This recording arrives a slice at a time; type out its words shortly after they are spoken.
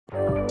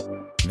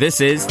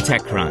This is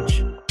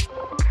TechCrunch.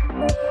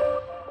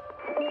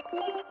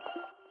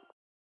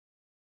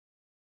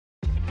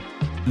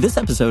 This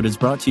episode is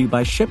brought to you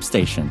by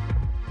ShipStation.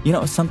 You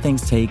know, some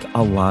things take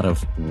a lot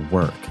of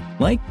work,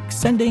 like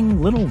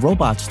sending little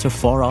robots to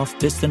far-off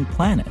distant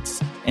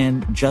planets.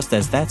 And just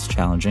as that's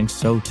challenging,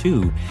 so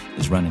too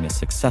is running a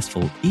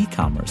successful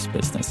e-commerce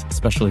business,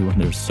 especially when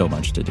there's so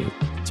much to do.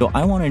 So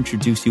I want to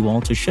introduce you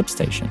all to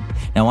ShipStation.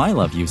 Now, I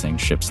love using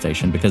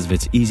ShipStation because of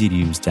its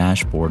easy-to-use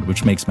dashboard,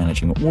 which makes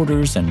managing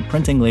orders and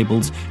printing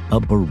labels a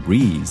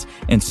breeze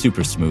and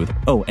super smooth.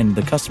 Oh, and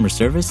the customer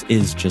service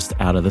is just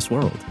out of this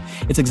world.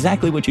 It's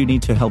exactly what you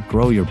need to help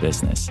grow your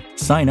business.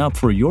 Sign up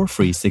for your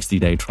free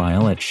 60-day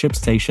trial at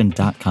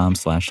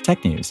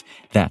shipstation.com/technews.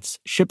 That's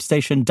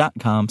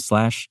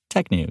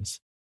shipstation.com/technews.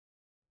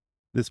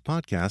 This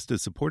podcast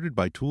is supported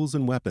by Tools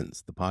and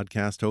Weapons, the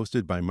podcast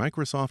hosted by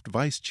Microsoft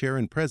Vice Chair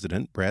and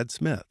President Brad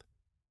Smith.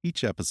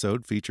 Each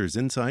episode features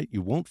insight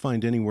you won't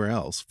find anywhere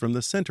else from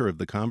the center of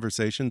the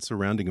conversation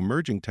surrounding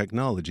emerging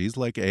technologies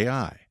like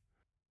AI.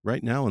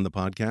 Right now in the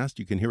podcast,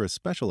 you can hear a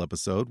special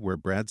episode where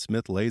Brad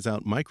Smith lays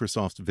out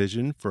Microsoft's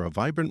vision for a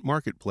vibrant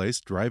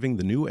marketplace driving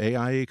the new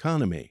AI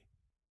economy.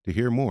 To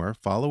hear more,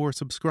 follow or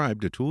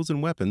subscribe to Tools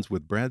and Weapons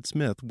with Brad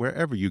Smith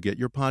wherever you get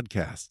your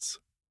podcasts.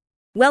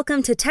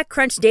 Welcome to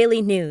TechCrunch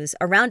Daily News,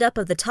 a roundup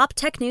of the top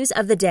tech news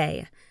of the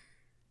day.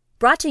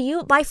 Brought to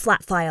you by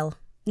Flatfile.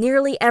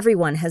 Nearly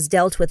everyone has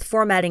dealt with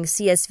formatting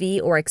CSV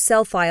or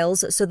Excel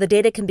files so the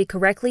data can be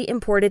correctly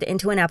imported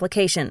into an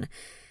application.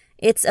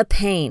 It's a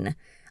pain.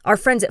 Our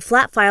friends at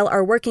Flatfile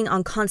are working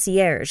on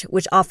Concierge,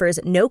 which offers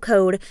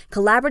no-code,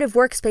 collaborative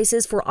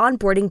workspaces for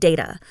onboarding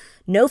data.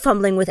 No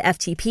fumbling with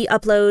FTP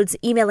uploads,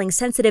 emailing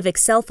sensitive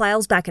Excel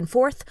files back and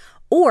forth,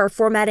 or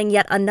formatting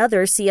yet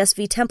another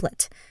CSV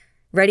template.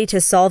 Ready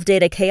to solve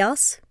data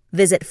chaos?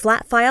 Visit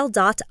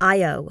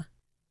flatfile.io.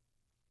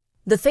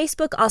 The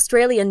Facebook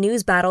Australia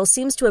news battle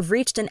seems to have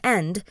reached an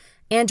end.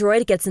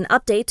 Android gets an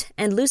update,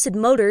 and Lucid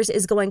Motors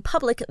is going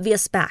public via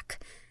SPAC.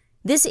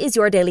 This is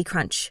your Daily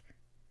Crunch.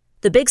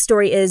 The big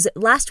story is,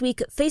 last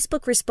week,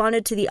 Facebook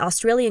responded to the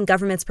Australian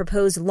government's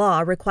proposed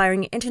law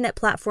requiring internet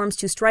platforms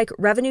to strike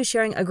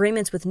revenue-sharing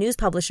agreements with news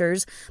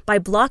publishers by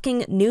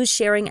blocking news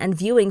sharing and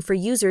viewing for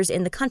users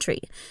in the country.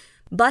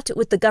 But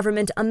with the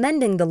government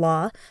amending the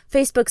law,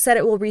 Facebook said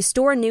it will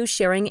restore news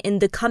sharing in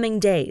the coming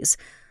days.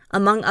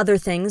 Among other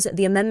things,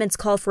 the amendments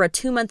call for a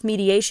 2-month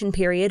mediation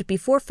period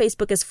before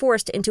Facebook is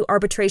forced into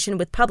arbitration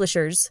with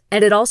publishers.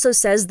 And it also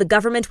says the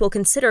government will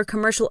consider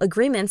commercial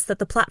agreements that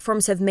the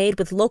platforms have made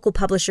with local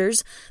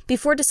publishers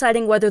before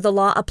deciding whether the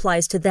law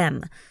applies to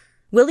them.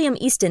 William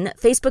Easton,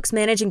 Facebook's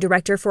managing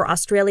director for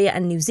Australia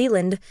and New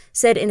Zealand,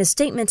 said in a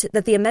statement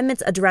that the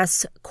amendments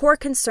address core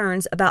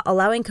concerns about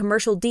allowing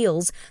commercial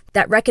deals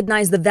that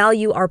recognize the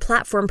value our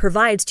platform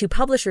provides to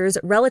publishers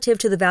relative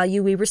to the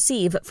value we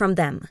receive from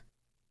them.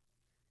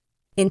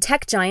 In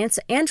tech giants,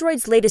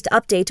 Android's latest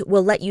update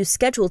will let you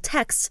schedule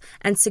texts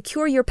and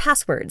secure your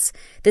passwords.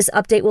 This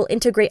update will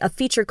integrate a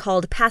feature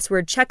called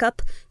Password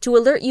Checkup to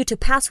alert you to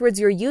passwords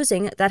you're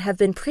using that have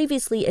been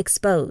previously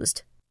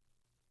exposed.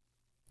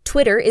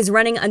 Twitter is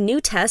running a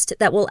new test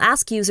that will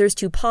ask users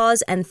to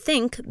pause and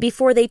think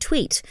before they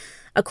tweet.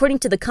 According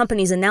to the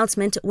company's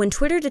announcement, when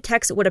Twitter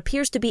detects what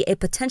appears to be a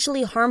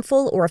potentially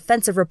harmful or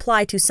offensive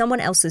reply to someone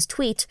else's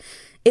tweet,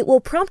 it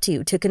will prompt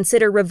you to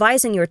consider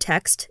revising your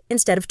text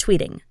instead of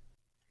tweeting.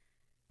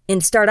 In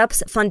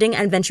startups, funding,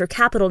 and venture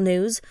capital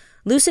news,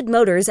 Lucid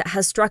Motors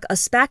has struck a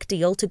SPAC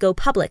deal to go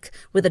public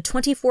with a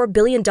 $24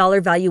 billion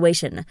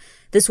valuation.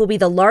 This will be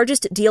the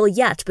largest deal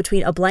yet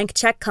between a blank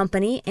check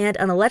company and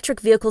an electric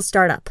vehicle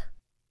startup.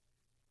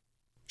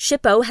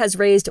 Shippo has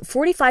raised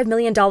 $45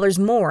 million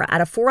more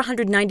at a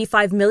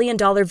 $495 million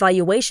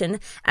valuation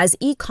as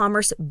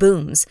e-commerce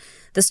booms.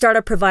 The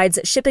startup provides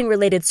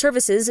shipping-related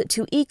services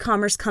to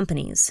e-commerce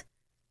companies.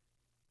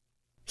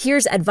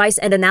 Here's advice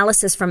and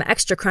analysis from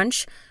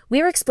ExtraCrunch.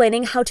 We're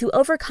explaining how to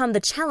overcome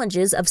the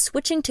challenges of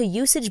switching to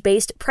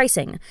usage-based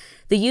pricing.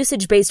 The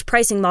usage-based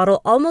pricing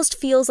model almost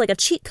feels like a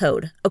cheat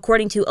code,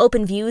 according to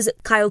OpenView's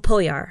Kyle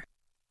Poyar.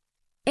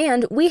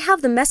 And we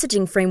have the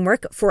messaging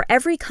framework for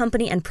every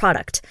company and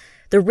product.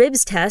 The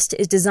RIBS test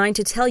is designed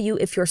to tell you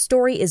if your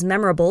story is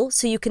memorable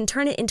so you can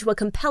turn it into a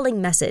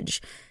compelling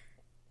message.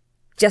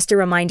 Just a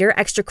reminder,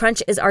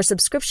 ExtraCrunch is our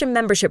subscription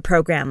membership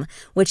program,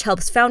 which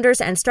helps founders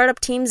and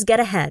startup teams get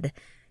ahead.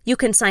 You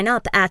can sign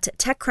up at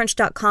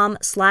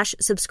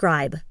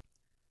techcrunch.com/subscribe.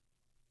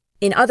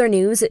 In other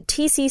news,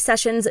 TC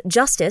Sessions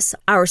Justice,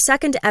 our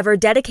second ever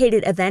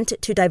dedicated event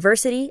to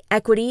diversity,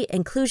 equity,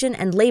 inclusion,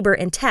 and labor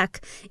in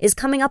tech, is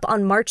coming up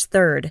on March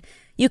 3rd.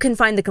 You can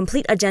find the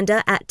complete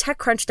agenda at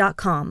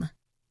techcrunch.com.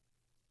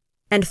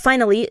 And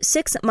finally,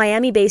 6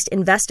 Miami-based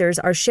investors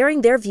are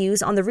sharing their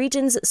views on the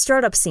region's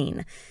startup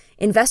scene.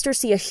 Investors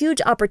see a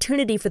huge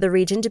opportunity for the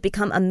region to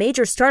become a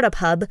major startup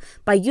hub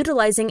by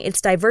utilizing its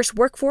diverse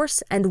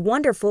workforce and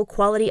wonderful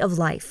quality of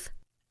life.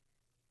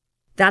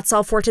 That's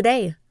all for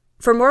today.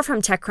 For more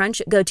from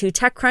TechCrunch, go to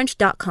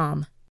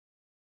techcrunch.com.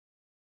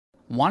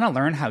 Want to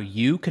learn how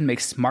you can make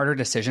smarter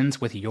decisions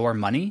with your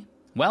money?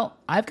 Well,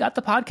 I've got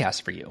the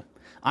podcast for you.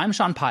 I'm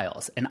Sean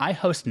Piles, and I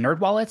host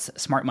NerdWallet's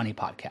Smart Money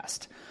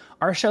Podcast.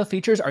 Our show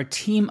features our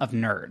team of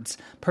nerds,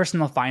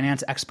 personal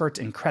finance experts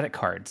in credit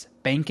cards,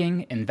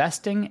 banking,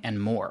 investing,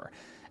 and more.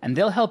 And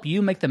they'll help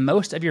you make the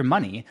most of your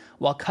money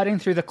while cutting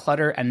through the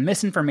clutter and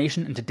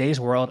misinformation in today's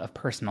world of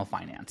personal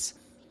finance.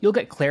 You'll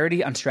get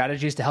clarity on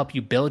strategies to help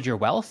you build your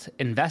wealth,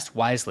 invest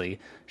wisely,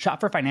 shop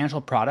for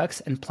financial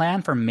products, and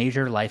plan for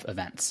major life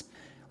events.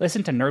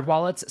 Listen to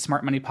NerdWallet's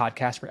Smart Money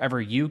Podcast wherever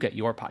you get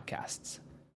your podcasts.